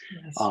voice.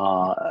 Yes.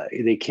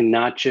 They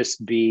cannot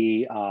just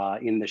be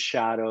in the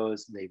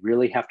shadows. They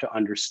really have to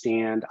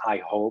understand,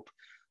 I hope,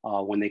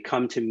 when they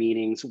come to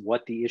meetings,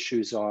 what the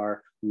issues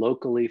are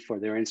locally for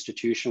their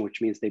institution,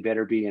 which means they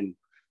better be in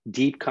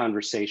deep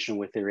conversation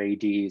with their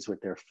ADs, with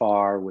their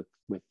FAR, with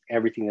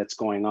everything that's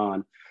going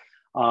on.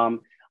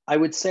 I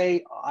would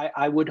say,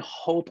 I would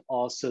hope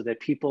also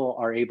that people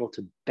are able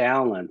to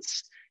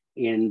balance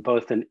in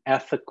both an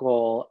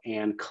ethical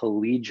and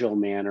collegial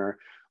manner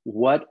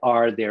what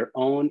are their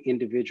own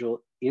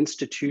individual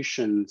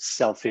institution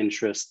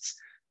self-interests,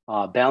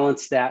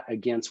 balance that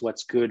against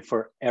what's good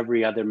for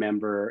every other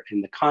member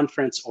in the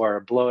conference,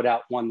 or blow it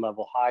out one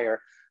level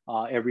higher,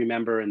 every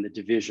member in the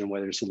division,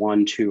 whether it's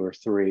 1, 2, or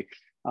 3.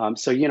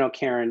 So, you know,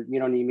 Karen, you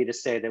don't need me to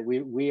say that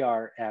we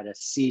are at a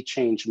sea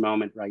change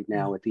moment right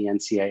now with the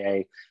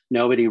NCAA.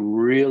 Nobody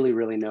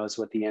really knows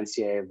what the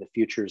NCAA of the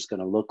future is going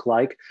to look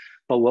like.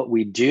 But what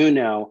we do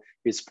know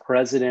is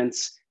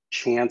presidents,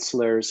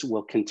 chancellors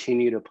will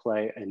continue to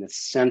play an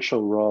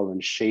essential role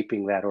in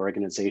shaping that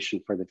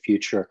organization for the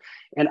future.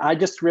 And I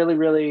just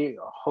really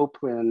hope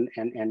and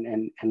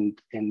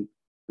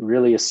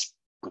really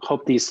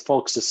hope these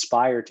folks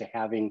aspire to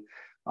having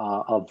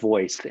a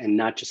voice and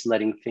not just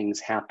letting things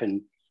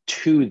happen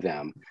to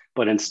them,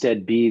 but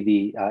instead be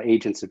the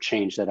agents of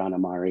change that Anna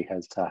Mari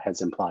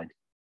has implied.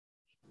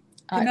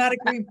 I could not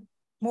agree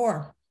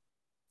more.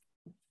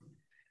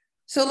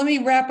 So let me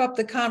wrap up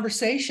the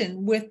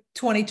conversation with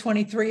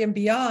 2023 and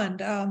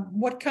beyond.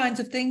 What kinds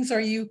of things are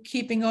you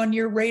keeping on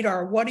your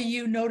radar? What are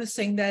you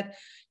noticing that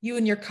you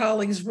and your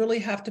colleagues really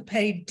have to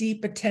pay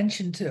deep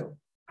attention to?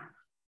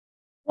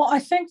 Well, I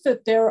think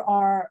that there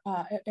are,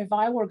 if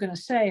I were going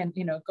to say, and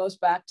you know, it goes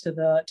back to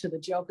the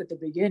joke at the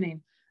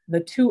beginning, the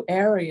two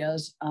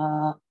areas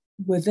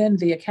within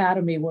the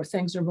academy where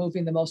things are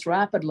moving the most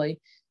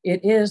rapidly,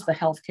 it is the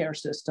healthcare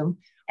system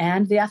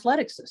and the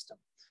athletic system.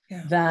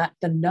 Yeah. That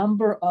the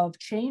number of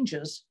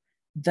changes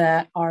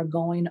that are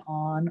going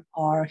on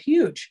are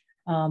huge.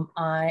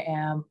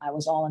 I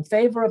was all in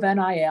favor of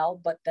NIL,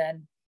 but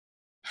then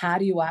how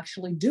do you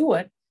actually do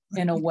it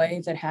in a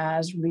way that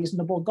has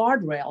reasonable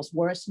guardrails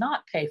where it's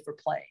not pay for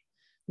play,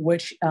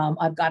 which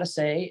I've got to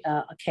say,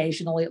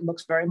 occasionally it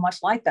looks very much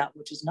like that,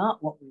 which is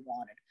not what we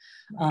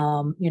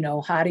wanted. You know,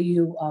 how do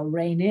you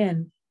rein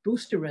in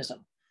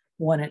boosterism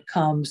when it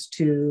comes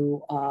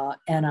to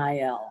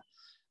NIL?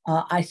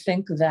 I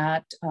think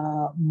that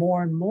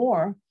more and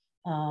more,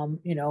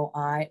 you know,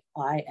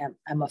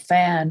 I'm a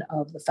fan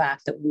of the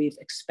fact that we've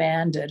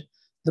expanded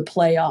the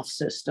playoff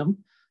system,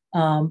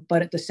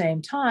 but at the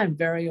same time,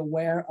 very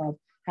aware of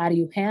how do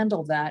you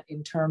handle that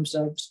in terms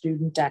of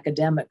student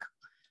academic,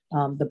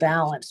 the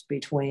balance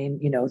between,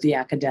 you know, the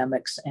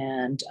academics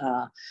and,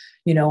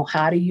 you know,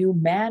 how do you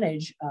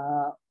manage,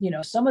 you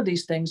know, some of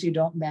these things you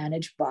don't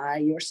manage by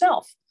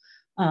yourself.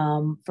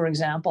 For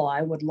example,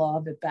 I would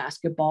love if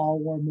basketball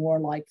were more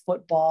like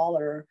football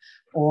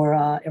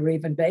or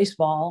even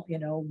baseball, you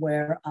know,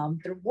 where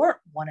there weren't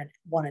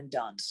one and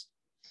dones.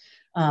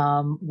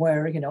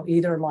 Where, you know,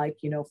 either like,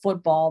 you know,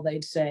 football,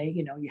 they'd say,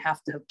 you know, you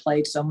have to have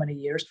played so many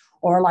years,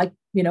 or like,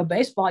 you know,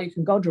 baseball, you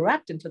can go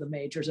direct into the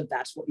majors if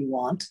that's what you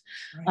want.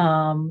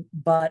 Right.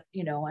 But,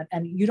 you know,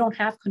 and you don't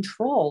have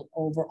control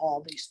over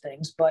all these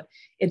things, but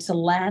it's a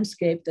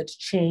landscape that's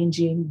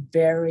changing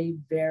very,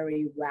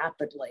 very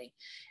rapidly.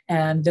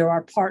 And there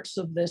are parts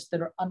of this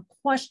that are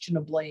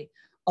unquestionably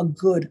a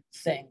good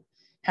thing.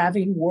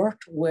 Having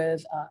worked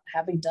with,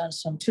 having done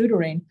some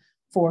tutoring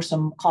for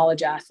some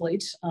college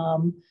athletes,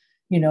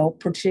 you know,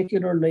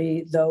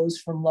 particularly those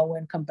from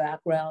low-income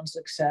backgrounds,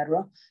 et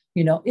cetera,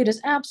 you know, it is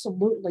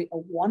absolutely a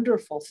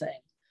wonderful thing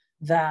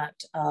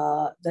that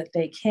that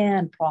they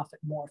can profit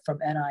more from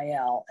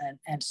NIL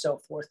and so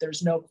forth.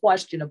 There's no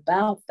question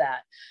about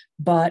that,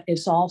 but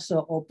it's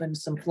also opened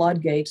some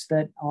floodgates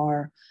that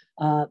are,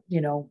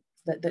 you know,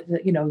 that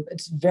you know,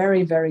 it's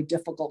very, very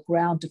difficult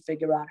ground to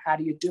figure out how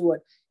do you do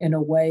it in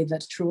a way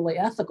that's truly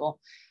ethical.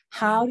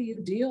 How do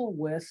you deal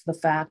with the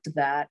fact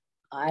that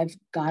I've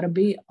got to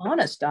be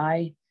honest,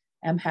 I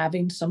am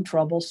having some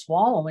trouble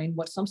swallowing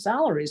what some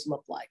salaries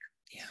look like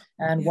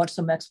and what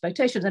some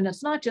expectations. And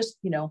it's not just,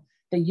 you know,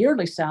 the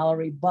yearly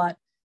salary, but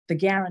the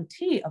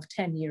guarantee of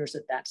 10 years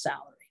at that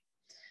salary.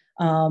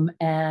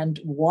 And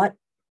what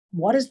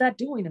is that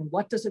doing and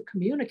what does it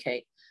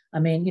communicate? I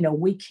mean, you know,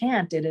 we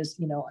can't, it is,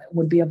 you know, it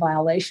would be a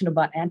violation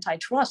about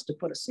antitrust to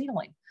put a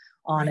ceiling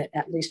on it,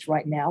 at least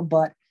right now.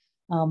 But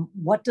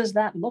what does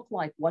that look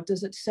like? What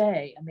does it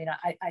say? I mean,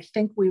 I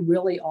think we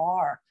really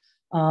are,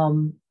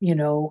 you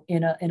know,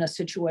 in a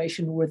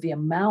situation where the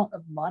amount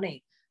of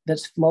money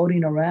that's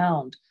floating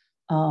around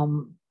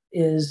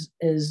is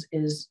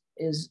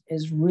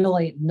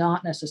really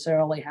not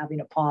necessarily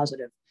having a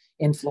positive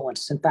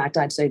influence. In fact,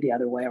 I'd say the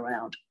other way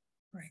around.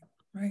 Right,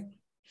 right.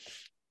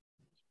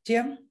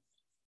 Jim?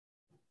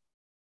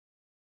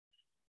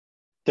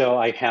 So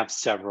I have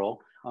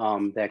several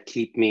that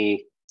keep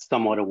me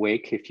somewhat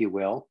awake, if you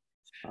will,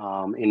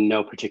 in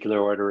no particular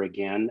order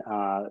again.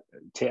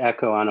 To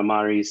echo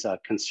Annamari's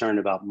concern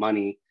about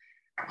money,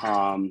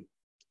 I'm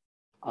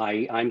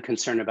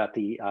concerned about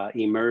the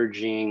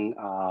emerging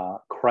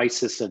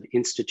crisis of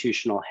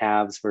institutional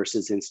haves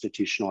versus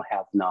institutional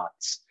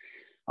have-nots,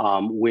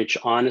 which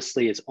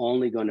honestly is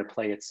only going to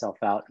play itself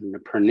out in a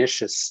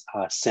pernicious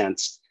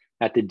sense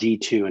at the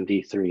D2 and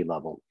D3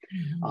 level.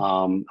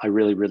 Mm-hmm. I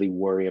really, really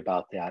worry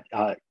about that.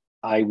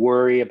 I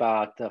worry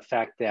about the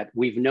fact that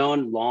we've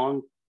known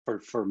long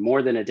for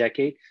more than a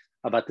decade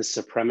about the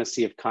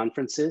supremacy of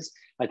conferences.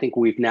 I think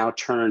we've now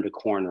turned a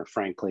corner,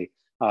 frankly,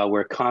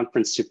 where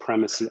conference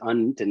supremacy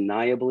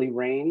undeniably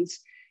reigns.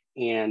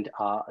 And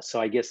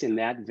so I guess in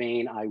that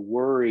vein, I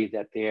worry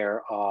that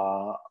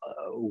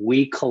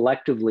we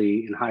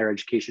collectively in higher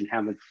education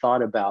haven't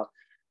thought about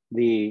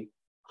the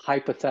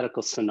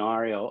hypothetical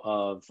scenario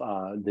of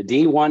the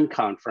D1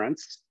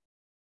 conference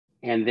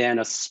and then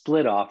a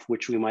split off,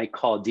 which we might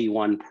call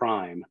D1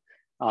 prime.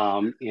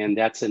 And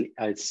that's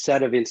a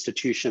set of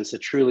institutions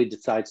that truly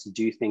decides to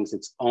do things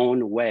its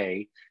own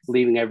way,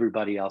 leaving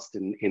everybody else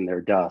in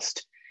their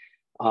dust.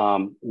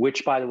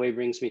 Which, by the way,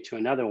 brings me to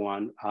another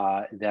one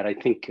that I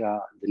think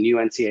the new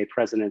NCAA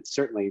president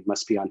certainly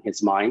must be on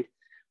his mind.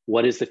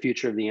 What is the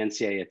future of the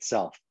NCAA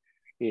itself?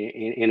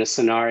 In a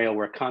scenario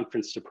where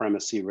conference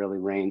supremacy really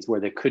reigns, where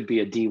there could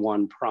be a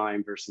D1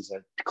 prime versus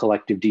a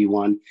collective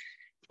D1,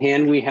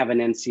 can we have an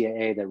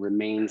NCAA that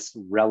remains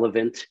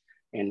relevant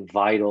and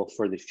vital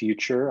for the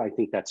future? I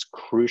think that's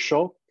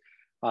crucial.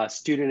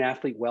 Student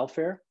athlete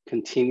welfare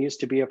continues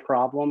to be a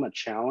problem, a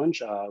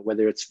challenge,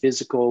 whether it's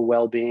physical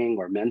well-being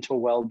or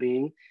mental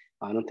well-being.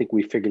 I don't think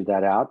we figured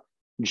that out.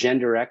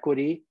 Gender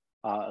equity,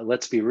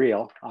 let's be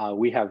real.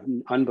 We have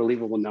an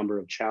unbelievable number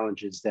of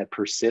challenges that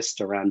persist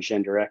around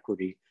gender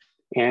equity.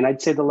 And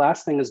I'd say the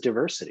last thing is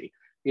diversity.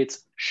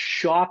 It's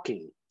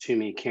shocking to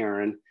me,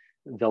 Karen,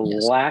 the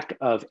lack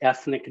of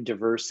ethnic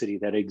diversity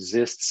that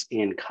exists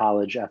in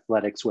college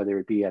athletics, whether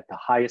it be at the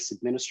highest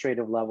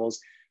administrative levels,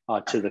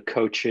 to the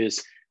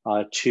coaches,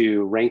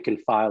 to rank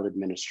and file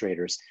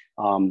administrators.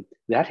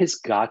 That has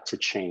got to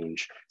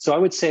change. So I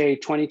would say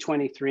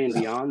 2023 and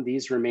beyond,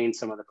 these remain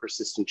some of the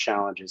persistent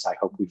challenges I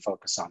hope we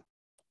focus on.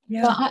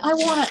 Yeah, I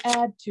want to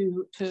add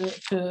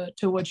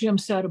to what Jim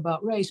said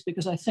about race,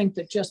 because I think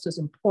that just as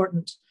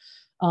important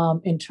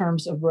in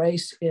terms of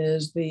race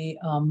is the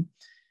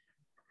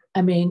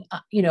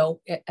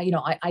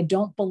I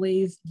don't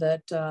believe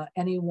that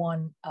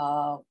anyone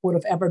would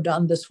have ever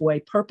done this way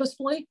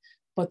purposefully,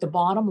 but the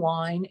bottom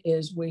line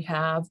is we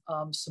have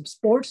some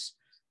sports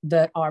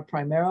that are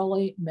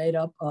primarily made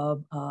up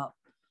of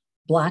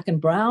Black and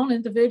brown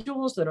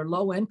individuals that are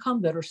low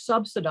income, that are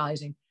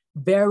subsidizing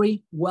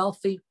very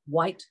wealthy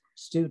white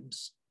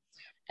students.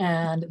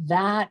 And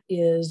that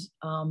is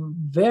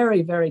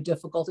very, very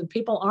difficult. And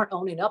people aren't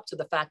owning up to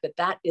the fact that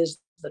that is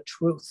the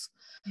truth.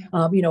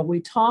 Yeah.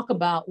 We talk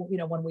about,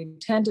 when we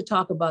tend to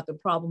talk about the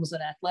problems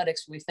in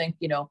athletics, we think,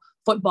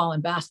 football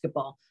and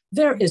basketball.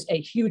 There is a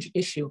huge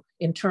issue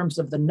in terms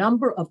of the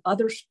number of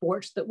other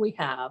sports that we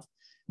have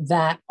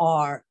that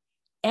are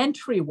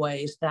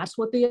entryways. That's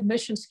what the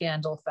admission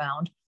scandal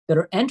found, that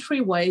are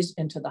entryways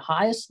into the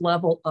highest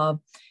level of,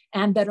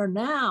 and that are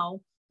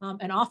now,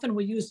 and often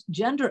we use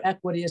gender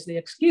equity as the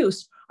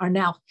excuse, are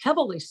now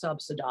heavily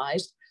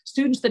subsidized.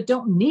 Students that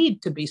don't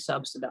need to be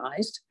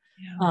subsidized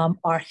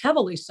are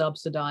heavily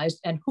subsidized,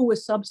 and who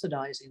is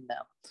subsidizing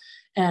them?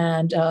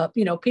 And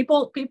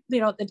people,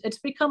 it's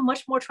become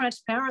much more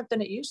transparent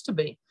than it used to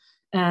be.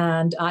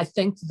 And I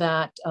think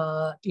that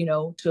to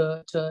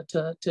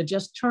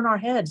just turn our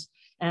heads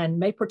and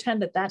may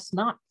pretend that that's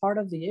not part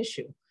of the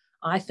issue,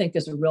 I think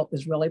is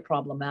really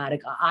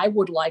problematic. I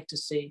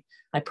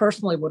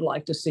personally would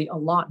like to see a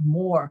lot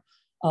more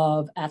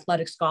of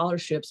athletic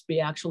scholarships be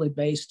actually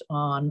based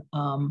on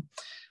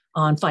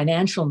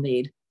financial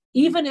need,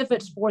 even if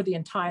it's for the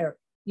entire,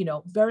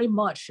 very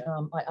much,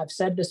 I've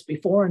said this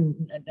before,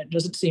 and it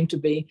doesn't seem to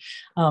be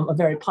a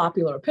very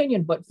popular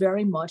opinion, but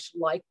very much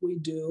like we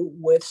do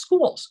with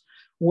schools,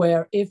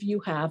 where if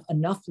you have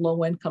enough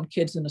low-income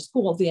kids in a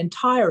school, the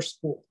entire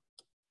school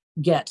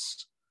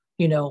gets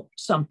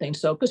something.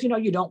 So, because,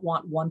 you don't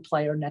want one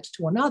player next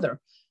to another,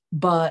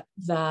 but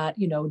that,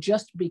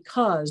 just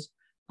because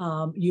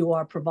you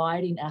are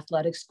providing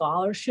athletic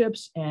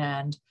scholarships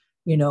and,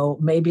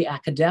 maybe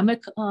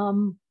academic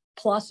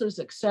pluses,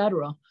 et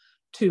cetera,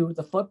 to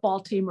the football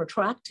team or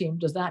track team,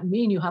 does that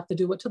mean you have to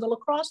do it to the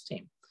lacrosse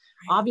team?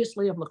 Right.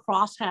 Obviously, if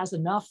lacrosse has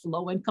enough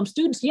low-income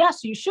students,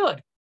 yes, you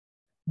should.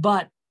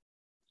 But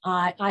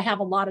I have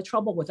a lot of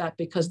trouble with that,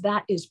 because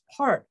that is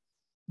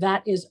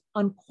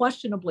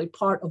unquestionably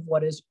part of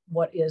what is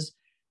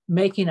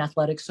making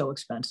athletics so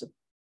expensive.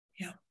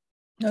 Yeah,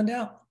 no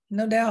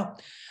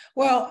doubt.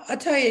 Well, I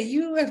tell you,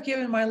 you have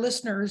given my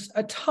listeners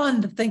a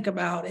ton to think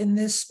about in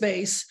this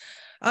space.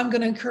 I'm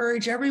going to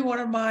encourage every one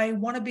of my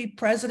wannabe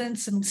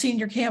presidents and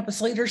senior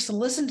campus leaders to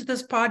listen to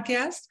this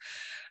podcast.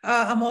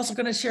 I'm also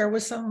going to share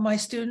with some of my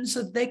students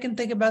so that they can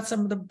think about some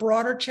of the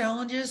broader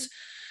challenges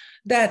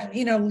that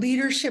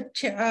leadership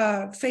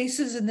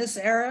faces in this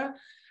era,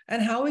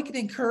 and how we can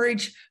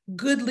encourage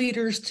good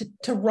leaders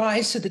to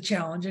rise to the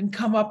challenge and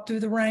come up through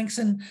the ranks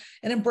and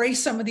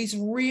embrace some of these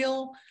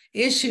real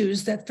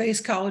issues that face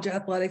college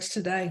athletics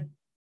today.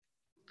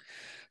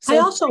 So, I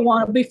also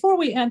want, before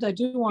we end, I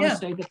do want to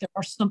say that there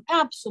are some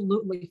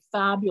absolutely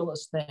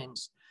fabulous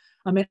things.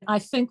 I mean, I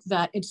think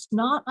that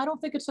I don't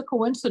think it's a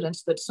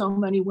coincidence that so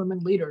many women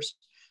leaders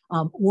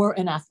were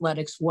in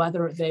athletics,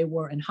 whether they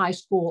were in high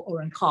school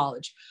or in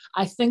college.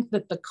 I think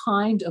that the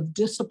kind of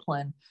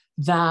discipline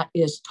that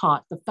is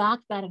taught, the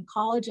fact that in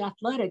college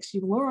athletics,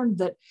 you learn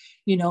that,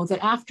 that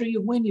after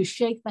you win, you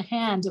shake the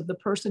hand of the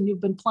person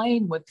you've been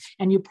playing with,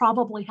 and you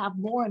probably have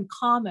more in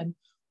common,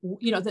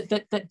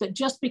 that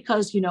just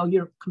because,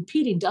 you're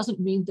competing doesn't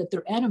mean that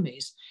they're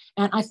enemies.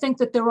 And I think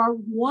that there are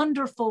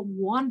wonderful,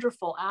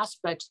 wonderful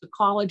aspects to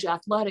college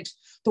athletics,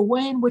 the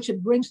way in which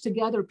it brings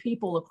together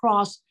people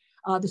across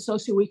the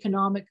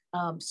socioeconomic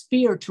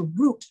sphere to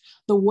root,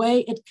 the way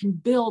it can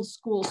build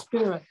school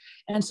spirit.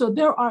 And so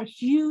there are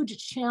huge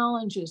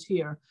challenges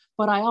here,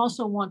 but I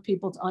also want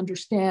people to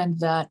understand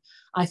that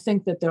I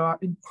think that there are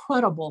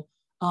incredible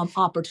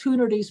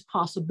opportunities,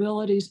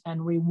 possibilities,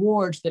 and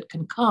rewards that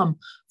can come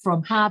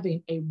from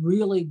having a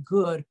really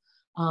good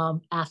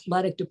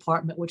athletic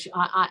department, which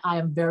I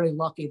am very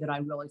lucky that I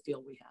really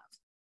feel we have.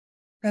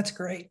 That's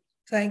great.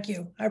 Thank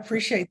you. I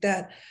appreciate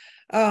that.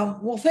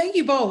 Well, thank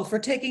you both for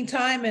taking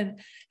time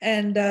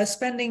and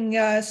spending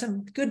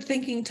some good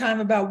thinking time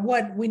about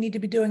what we need to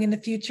be doing in the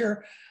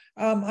future.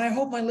 I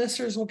hope my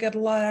listeners will get a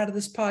lot out of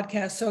this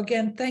podcast. So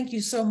again, thank you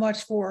so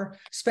much for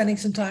spending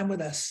some time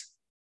with us.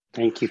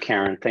 Thank you,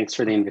 Karen. Thanks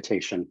for the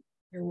invitation.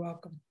 You're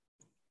welcome.